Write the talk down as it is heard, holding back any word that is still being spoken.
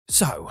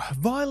So,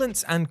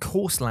 violence and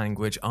coarse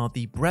language are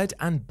the bread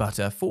and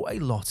butter for a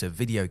lot of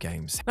video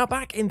games. Now,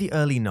 back in the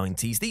early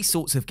 90s, these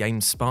sorts of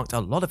games sparked a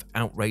lot of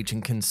outrage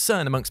and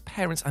concern amongst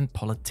parents and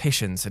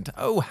politicians, and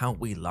oh, how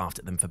we laughed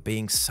at them for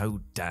being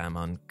so damn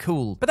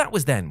uncool. But that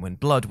was then, when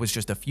blood was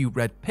just a few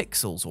red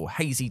pixels or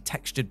hazy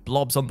textured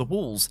blobs on the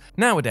walls.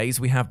 Nowadays,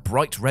 we have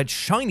bright red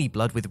shiny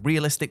blood with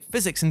realistic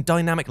physics and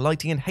dynamic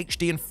lighting in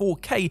HD and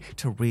 4K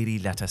to really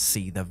let us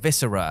see the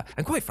viscera.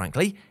 And quite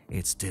frankly,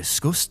 it's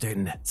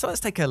disgusting. So let's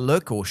take a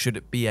look, or should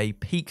it be a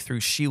peek through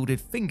shielded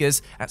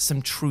fingers, at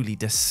some truly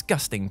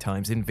disgusting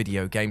times in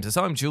video games. As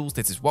I'm Jules,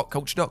 this is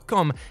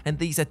WhatCulture.com, and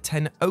these are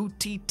 10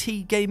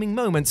 OTT gaming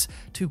moments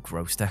too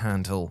gross to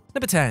handle.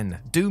 Number 10.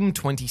 Doom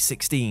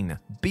 2016.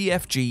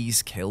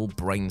 BFGs kill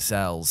brain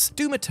cells.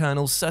 Doom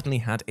Eternal certainly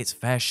had its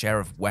fair share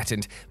of wet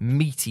and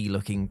meaty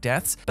looking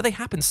deaths, but they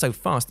happen so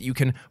fast that you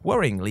can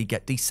worryingly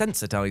get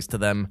desensitized to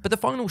them. But the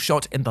final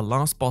shot in the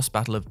last boss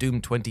battle of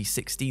Doom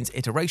 2016's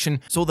iteration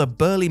saw the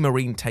burly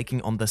marine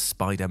taking on the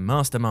spider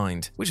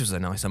mastermind, which was a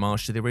nice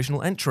homage to the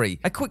original entry.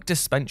 A quick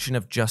suspension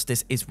of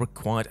justice is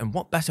required, and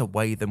what better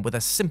way than with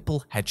a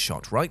simple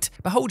headshot, right?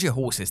 But hold your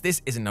horses,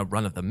 this isn't a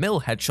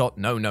run-of-the-mill headshot,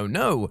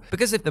 no.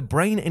 Because if the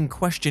brain in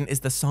question is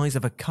the size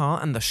of a car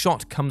and the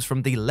shot comes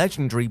from the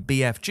legendary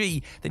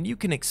BFG, then you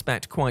can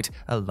expect quite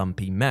a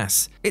lumpy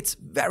mess. It's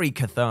very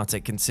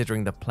cathartic,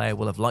 considering the player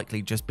will have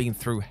likely just been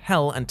through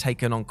hell and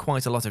taken on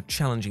quite a lot of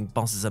challenging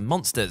bosses and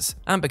monsters.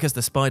 And because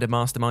the spider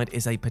mastermind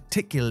is a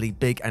particularly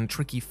big and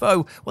tricky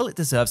foe, well, it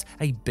deserves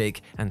a big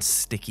and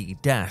sticky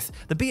death.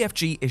 The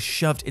BFG is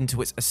shoved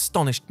into its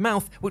astonished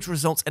mouth, which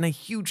results in a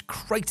huge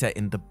crater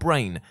in the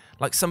brain,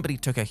 like somebody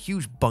took a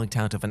huge bite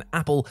out of an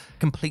apple,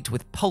 complete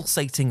with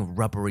pulsating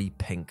rubbery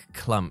pink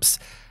clumps.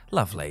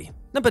 Lovely.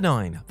 Number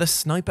 9. The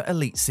Sniper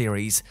Elite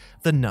series,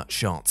 the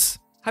Nutshots.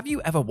 Have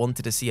you ever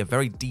wanted to see a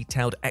very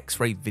detailed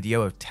X-ray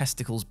video of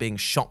testicles being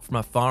shot from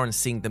afar and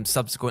seeing them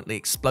subsequently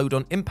explode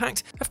on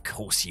impact? Of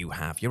course you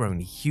have, you're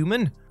only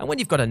human. And when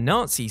you've got a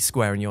Nazi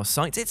square in your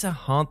sights, it's a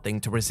hard thing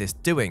to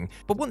resist doing.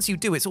 But once you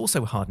do, it's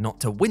also hard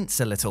not to wince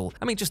a little.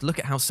 I mean, just look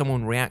at how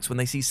someone reacts when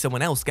they see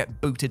someone else get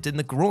booted in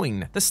the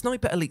groin. The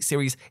Sniper Elite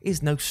series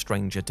is no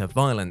stranger to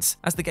violence,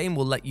 as the game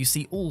will let you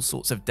see all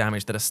sorts of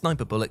damage that a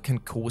sniper bullet can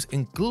cause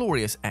in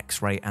glorious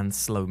X-ray and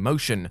slow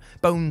motion.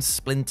 Bones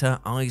splinter,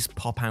 eyes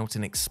pop out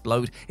and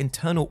explode,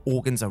 internal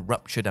organs are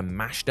ruptured and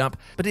mashed up,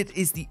 but it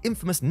is the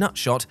infamous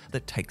nutshot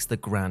that takes the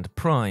grand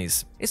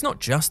prize. It's not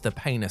just the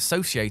pain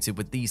associated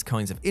with these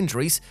kinds of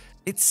injuries,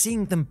 it's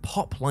seeing them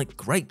pop like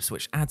grapes,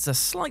 which adds a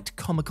slight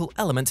comical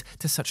element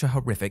to such a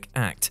horrific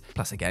act.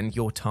 Plus again,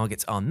 your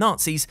targets are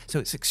Nazis, so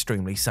it's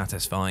extremely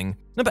satisfying.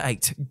 Number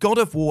 8. God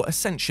of War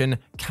Ascension,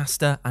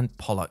 Castor and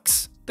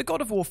Pollux. The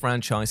God of War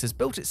franchise has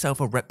built itself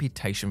a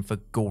reputation for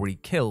gory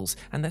kills,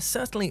 and there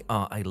certainly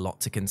are a lot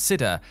to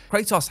consider.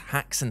 Kratos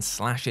hacks and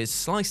slashes,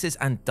 slices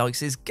and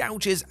dices,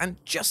 gouges, and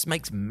just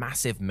makes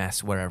massive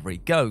mess wherever he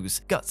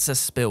goes. Guts are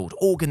spilled,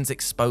 organs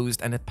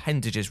exposed, and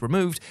appendages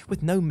removed,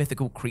 with no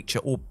mythical creature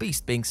or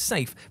beast being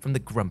safe from the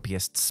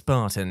grumpiest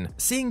Spartan.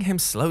 Seeing him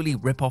slowly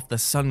rip off the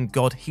sun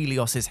god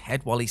Helios's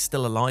head while he's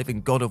still alive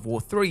in God of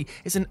War 3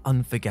 is an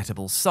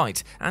unforgettable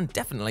sight, and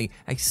definitely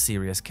a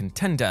serious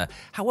contender.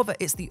 However,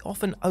 it's the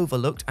often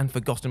overlooked and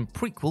forgotten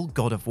prequel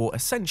God of War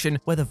Ascension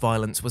where the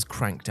violence was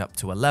cranked up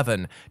to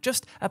 11.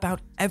 Just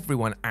about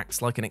everyone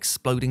acts like an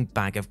exploding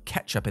bag of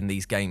ketchup in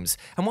these games,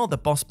 and while the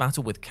boss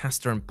battle with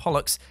Castor and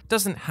Pollux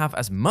doesn't have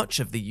as much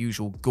of the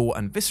usual gore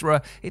and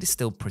viscera, it is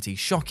still pretty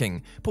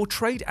shocking.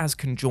 Portrayed as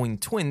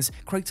conjoined twins,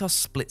 Kratos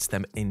splits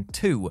them in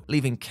two,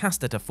 leaving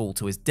Castor to fall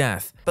to his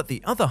death. But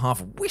the other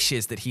half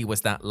wishes that he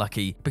was that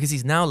lucky, because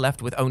he's now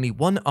left with only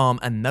one arm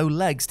and no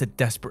legs to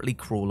desperately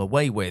crawl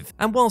away with.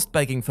 And whilst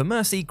begging for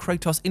mercy,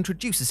 Kratos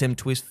introduces him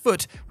to his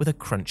foot with a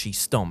crunchy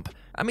stomp.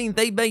 I mean,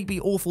 they may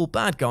be awful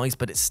bad guys,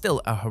 but it's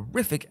still a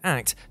horrific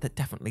act that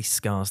definitely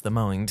scars the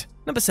mind.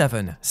 Number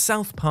 7.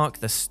 South Park: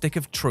 The Stick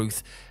of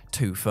Truth,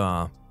 Too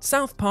Far.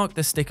 South Park: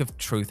 The Stick of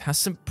Truth has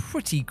some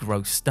pretty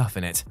gross stuff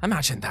in it.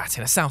 Imagine that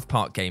in a South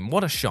Park game,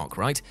 what a shock,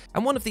 right?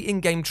 And one of the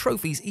in-game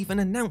trophies even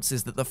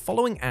announces that the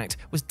following act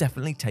was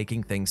definitely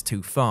taking things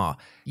too far.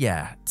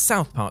 Yeah,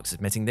 South Park's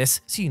admitting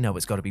this, so you know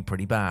it's got to be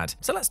pretty bad.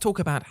 So let's talk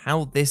about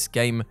how this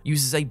game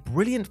uses a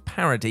brilliant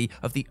parody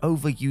of the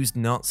overused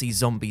Nazi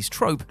zombies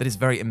trope that is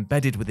very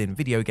embedded within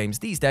video games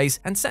these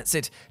days, and sets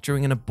it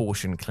during an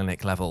abortion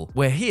clinic level,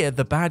 where here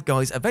the bad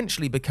guys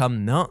eventually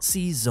become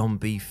Nazi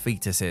zombie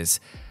fetuses.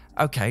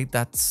 Okay,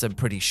 that's some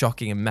pretty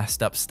shocking and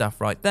messed up stuff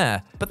right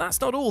there. But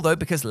that's not all though,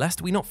 because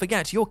lest we not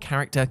forget, your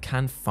character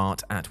can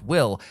fart at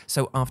will.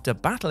 So after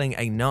battling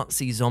a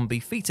Nazi zombie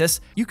fetus,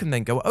 you can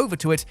then go over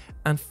to it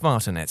and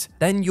fart on it.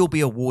 Then you'll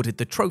be awarded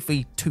the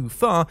trophy Too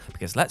Far,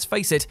 because let's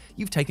face it,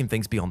 you've taken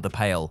things beyond the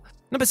pale.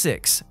 Number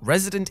 6.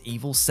 Resident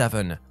Evil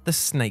 7 – The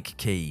Snake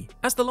Key.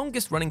 As the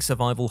longest-running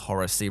survival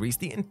horror series,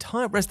 the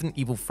entire Resident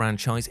Evil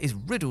franchise is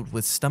riddled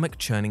with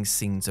stomach-churning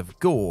scenes of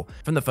gore.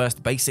 From the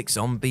first basic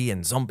zombie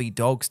and zombie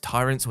dogs,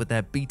 tyrants with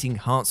their beating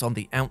hearts on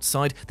the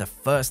outside, the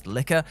first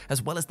licker,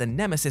 as well as the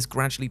nemesis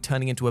gradually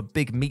turning into a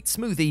big meat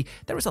smoothie,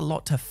 there is a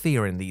lot to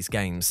fear in these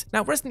games.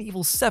 Now, Resident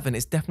Evil 7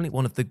 is definitely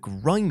one of the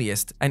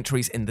grimiest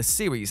entries in the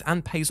series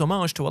and pays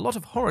homage to a lot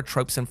of horror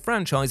tropes and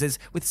franchises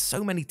with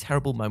so many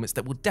terrible moments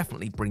that will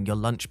definitely bring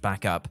your lunch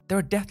back up. There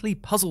are deathly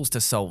puzzles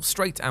to solve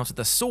straight out of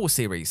the Saw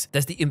series.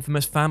 There's the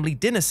infamous family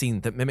dinner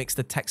scene that mimics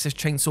the Texas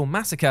Chainsaw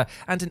Massacre,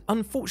 and an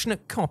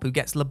unfortunate cop who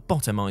gets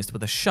lobotomized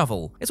with a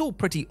shovel. It's all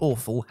pretty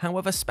awful,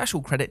 however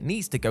special credit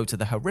needs to go to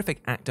the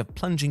horrific act of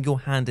plunging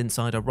your hand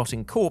inside a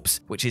rotting corpse,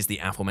 which is the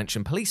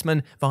aforementioned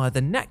policeman, via the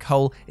neck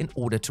hole in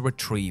order to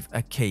retrieve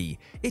a key.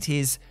 It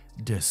is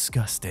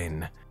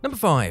disgusting. Number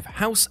 5.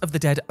 House of the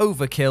Dead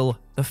Overkill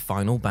 – The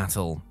Final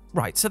Battle.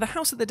 Right, so the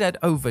House of the Dead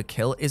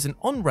Overkill is an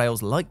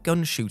on-rails light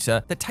gun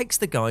shooter that takes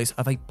the guise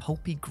of a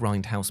pulpy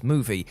grindhouse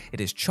movie. It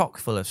is chock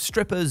full of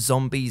strippers,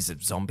 zombies,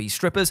 zombie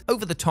strippers,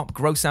 over-the-top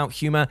gross-out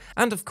humor,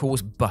 and of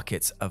course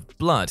buckets of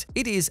blood.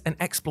 It is an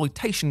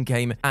exploitation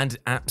game and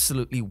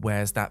absolutely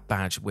wears that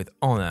badge with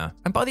honor.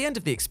 And by the end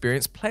of the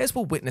experience, players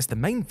will witness the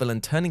main villain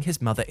turning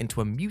his mother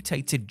into a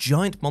mutated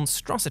giant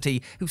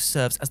monstrosity who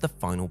serves as the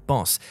final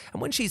boss.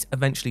 And when she's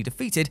eventually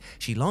defeated,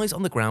 she lies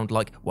on the ground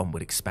like one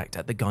would expect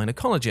at the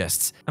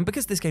gynecologist's. And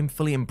because this game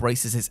fully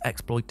embraces its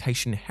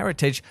exploitation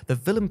heritage, the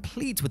villain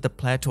pleads with the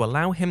player to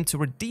allow him to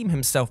redeem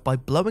himself by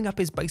blowing up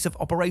his base of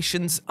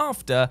operations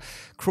after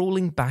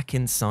crawling back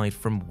inside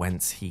from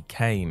whence he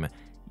came.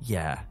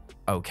 Yeah,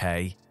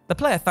 okay. The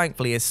player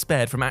thankfully is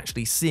spared from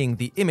actually seeing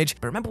the image,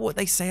 but remember what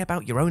they say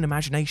about your own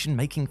imagination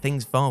making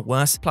things far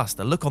worse? Plus,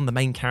 the look on the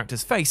main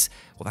character's face,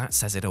 well, that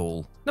says it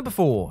all. Number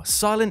 4.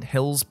 Silent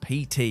Hills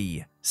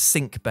PT –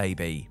 Sink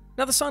Baby.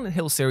 Now, the Silent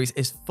Hill series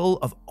is full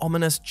of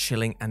ominous,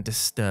 chilling, and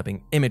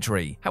disturbing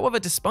imagery. However,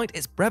 despite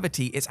its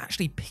brevity, it's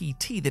actually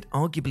PT that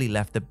arguably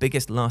left the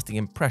biggest lasting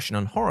impression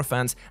on horror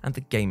fans and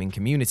the gaming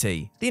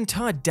community. The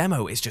entire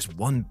demo is just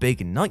one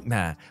big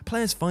nightmare.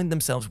 Players find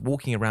themselves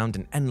walking around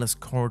an endless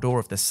corridor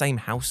of the same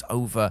house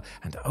over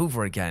and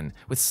over again,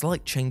 with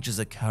slight changes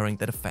occurring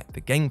that affect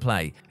the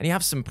gameplay. And you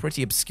have some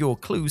pretty obscure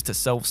clues to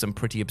solve some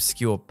pretty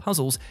obscure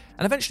puzzles,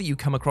 and eventually you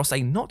come across a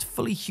not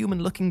fully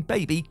human-looking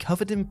baby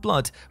covered in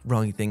blood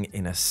writhing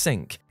in a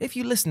sink. If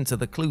you listen to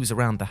the clues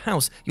around the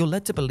house, you're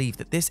led to believe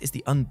that this is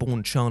the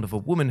unborn child of a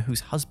woman whose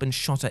husband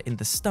shot her in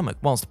the stomach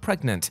whilst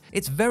pregnant.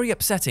 It's very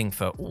upsetting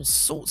for all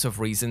sorts of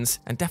reasons,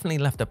 and definitely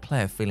left a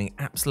player feeling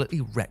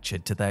absolutely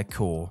wretched to their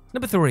core.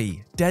 Number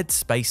 3. Dead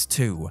Space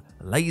 2 –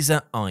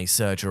 Laser Eye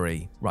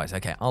Surgery. Right,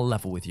 okay, I'll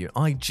level with you.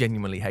 I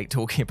genuinely hate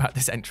talking about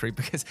this entry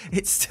because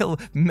it still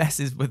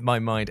messes with my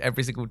mind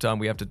every single time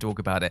we have to talk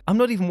about it. I'm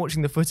not even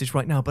watching the footage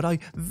right now, but I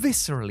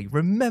viscerally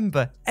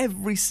remember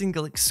every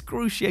single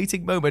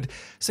excruciating moment.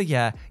 So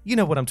yeah, you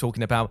know what I'm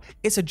talking about.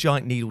 It's a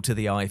giant needle to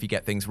the eye if you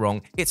get things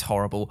wrong. It's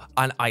horrible,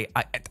 and I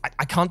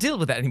can't deal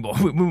with it anymore.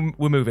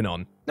 We're moving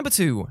on. Number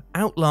 2.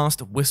 Outlast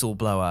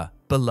Whistleblower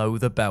 – Below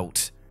the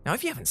Belt. Now,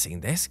 if you haven't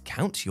seen this,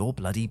 count your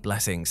bloody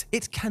blessings.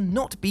 It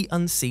cannot be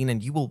unseen,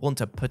 and you will want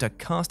to put a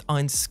cast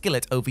iron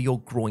skillet over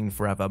your groin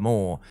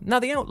forevermore. Now,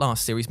 the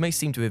Outlast series may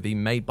seem to have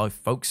been made by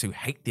folks who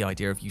hate the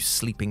idea of you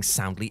sleeping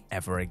soundly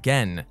ever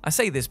again. I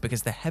say this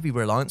because the heavy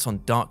reliance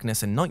on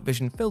darkness and night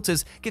vision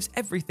filters gives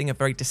everything a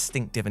very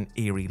distinctive and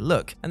eerie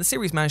look, and the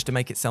series managed to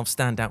make itself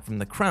stand out from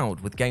the crowd,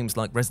 with games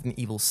like Resident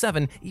Evil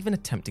 7 even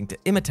attempting to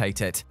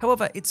imitate it.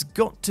 However, it's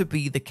got to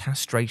be the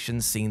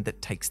castration scene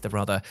that takes the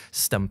rather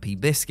stumpy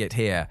biscuit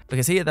here,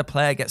 because here the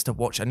player gets to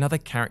watch another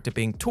character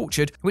being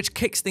tortured, which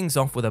kicks things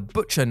off with a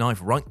butcher knife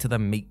right to the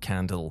meat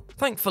candle.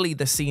 Thankfully,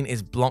 the scene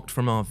is blocked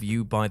from our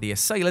view by the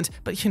assailant,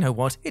 but you know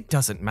what? It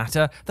doesn't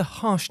matter. The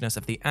harshness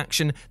of the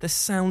action, the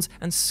sounds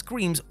and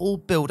screams all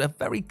build a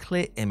very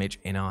clear image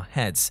in our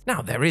heads.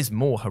 Now, there is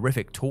more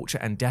horrific torture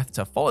and death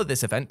to follow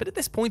this event, but at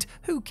this point,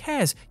 who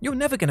cares? You're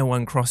never going to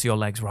uncross your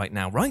legs right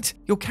now, right?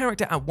 Your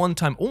character at one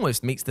time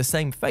almost meets the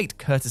same fate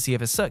courtesy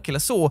of a circular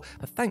saw,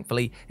 but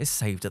thankfully is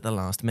saved at the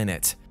last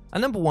minute.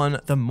 And number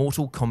 1, the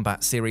Mortal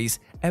Kombat series,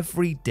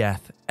 Every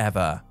Death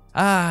Ever.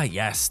 Ah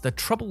yes, the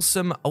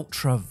troublesome,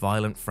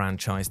 ultra-violent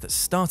franchise that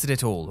started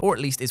it all, or at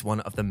least is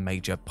one of the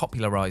major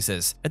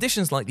popularizers.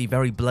 Additions like the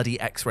very bloody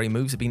X-ray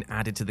moves have been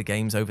added to the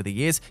games over the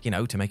years, you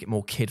know, to make it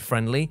more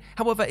kid-friendly.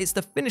 However, it's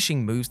the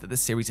finishing moves that the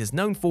series is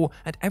known for,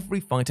 and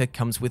every fighter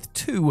comes with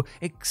 2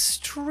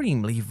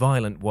 extremely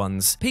violent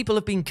ones. People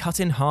have been cut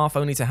in half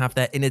only to have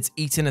their innards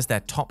eaten as their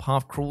top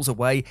half crawls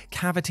away,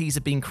 cavities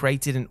have been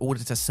created in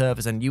order to serve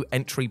as a new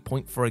entry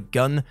point for a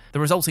gun, the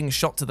resulting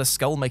shot to the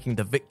skull making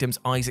the victim's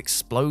eyes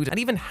explode, and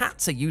even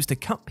hats are used to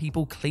cut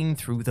people clean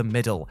through the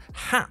middle.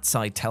 Hats,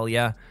 I tell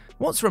ya.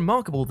 What's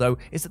remarkable though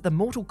is that the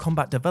Mortal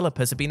Kombat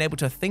developers have been able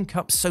to think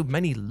up so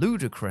many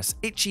ludicrous,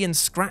 itchy and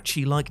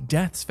scratchy like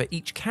deaths for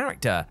each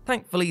character.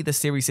 Thankfully, the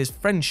series'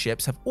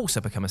 friendships have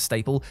also become a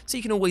staple, so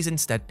you can always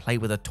instead play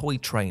with a toy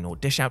train or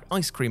dish out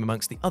ice cream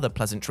amongst the other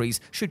pleasantries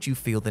should you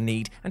feel the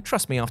need, and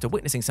trust me, after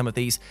witnessing some of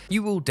these,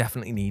 you will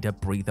definitely need a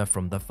breather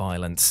from the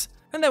violence.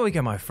 And there we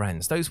go, my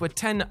friends. Those were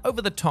 10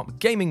 over-the-top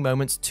gaming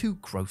moments too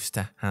gross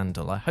to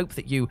handle. I hope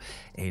that you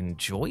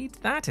enjoyed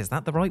that. Is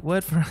that the right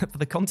word for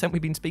the content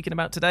we've been speaking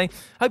about today?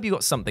 Hope you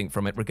got something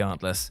from it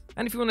regardless.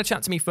 And if you want to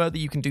chat to me further,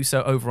 you can do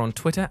so over on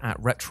Twitter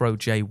at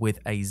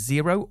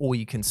RetroJ, or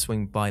you can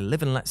swing by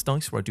Live and Let's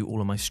Dice, where I do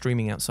all of my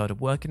streaming outside of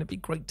work, and it'd be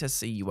great to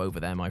see you over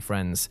there, my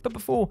friends. But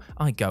before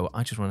I go,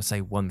 I just want to say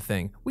one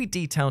thing. We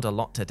detailed a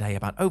lot today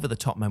about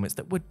over-the-top moments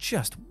that were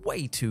just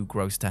way too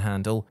gross to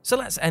handle. So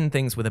let's end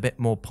things with a bit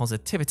more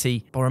positivity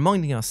by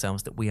reminding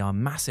ourselves that we are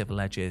massive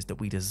ledges, that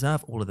we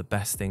deserve all of the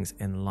best things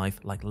in life,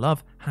 like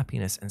love,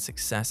 happiness, and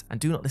success, and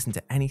do not listen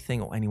to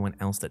anything or anyone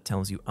else that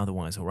tells you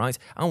otherwise, alright?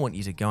 I want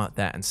you to go out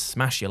there and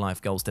smash your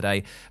life goals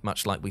today,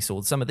 much like we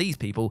saw some of these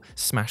people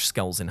smash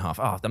skulls in half.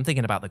 I'm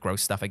thinking about the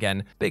gross stuff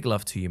again. Big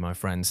love to you, my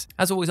friends.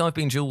 As always, I've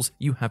been Jules,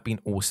 you have been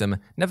awesome.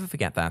 Never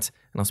forget that,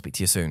 and I'll speak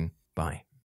to you soon. Bye.